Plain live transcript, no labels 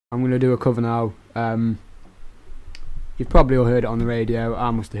I'm going to do a cover now. You've probably all heard it on the radio. I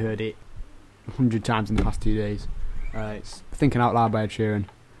must have heard it 100 times in the past 2 days. It's Thinking Out Loud by Sheeran.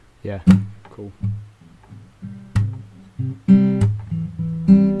 Yeah, cool.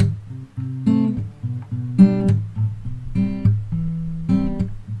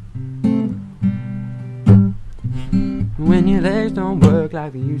 When your legs don't work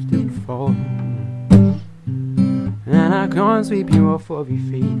like they used to before, and I can't sweep you off of your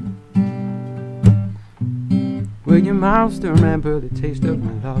feet, will your mouth still remember the taste of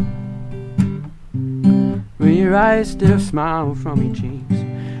my love? Will your eyes still smile from your cheeks?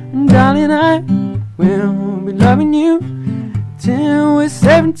 And darling, I will be loving you till we're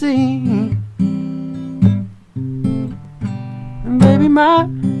 17. And baby, my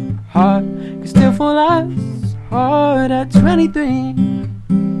heart can still fall as hard at 23.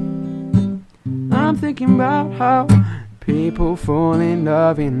 I'm thinking about how people fall in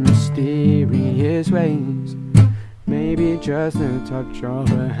love in mysterious ways. Maybe just a touch of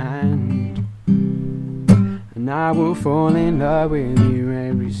a hand, and I will fall in love with you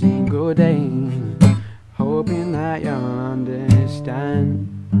every single day, hoping that you'll understand.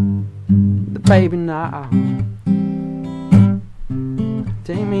 But baby, now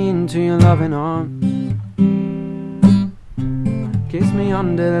take me into your loving arms, kiss me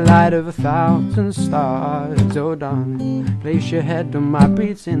under the light of 1,000 stars. Oh darling, place your head on my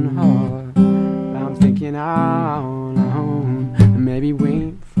beating heart. I'm thinking out loud, and maybe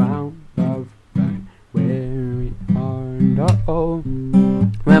we found love right where we are. And oh,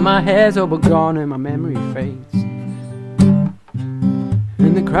 when my hair's all but gone and my memory fades,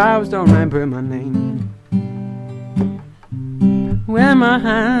 and the crowds don't remember my name, when my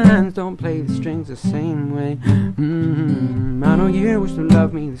hands don't play the strings the same way, I know you wish to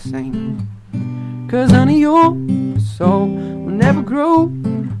love me the same. 'Cause honey, your soul will never grow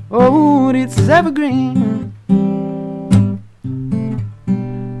old, it's evergreen.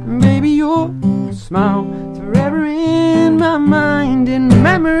 Baby, your smile is forever in my mind, in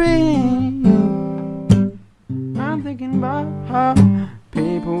memory. I'm thinking about how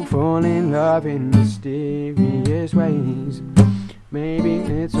people fall in love in mysterious ways. Maybe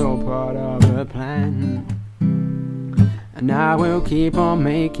it's all part of a plan, and I will keep on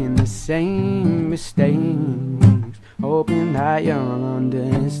making the same mistakes, hoping that you'll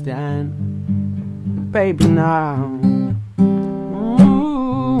understand. Baby, now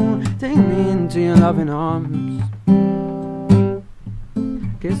ooh, take me into your loving arms,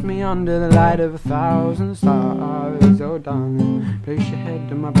 kiss me under the light of 1,000 stars. Oh darling, place your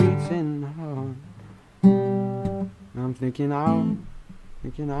head on my beating heart. I'm thinking out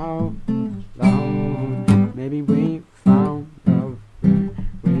loud. Maybe we found love right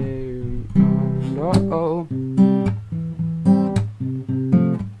where we are. Oh,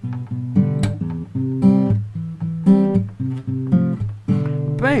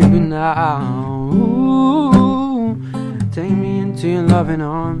 baby, now ooh, take me into your loving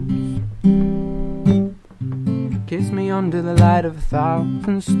arms, kiss me under the light of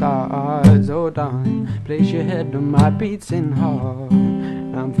 1,000 stars. Oh darling, place your head on my beating heart.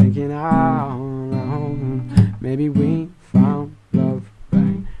 I'm thinking out loud, maybe we found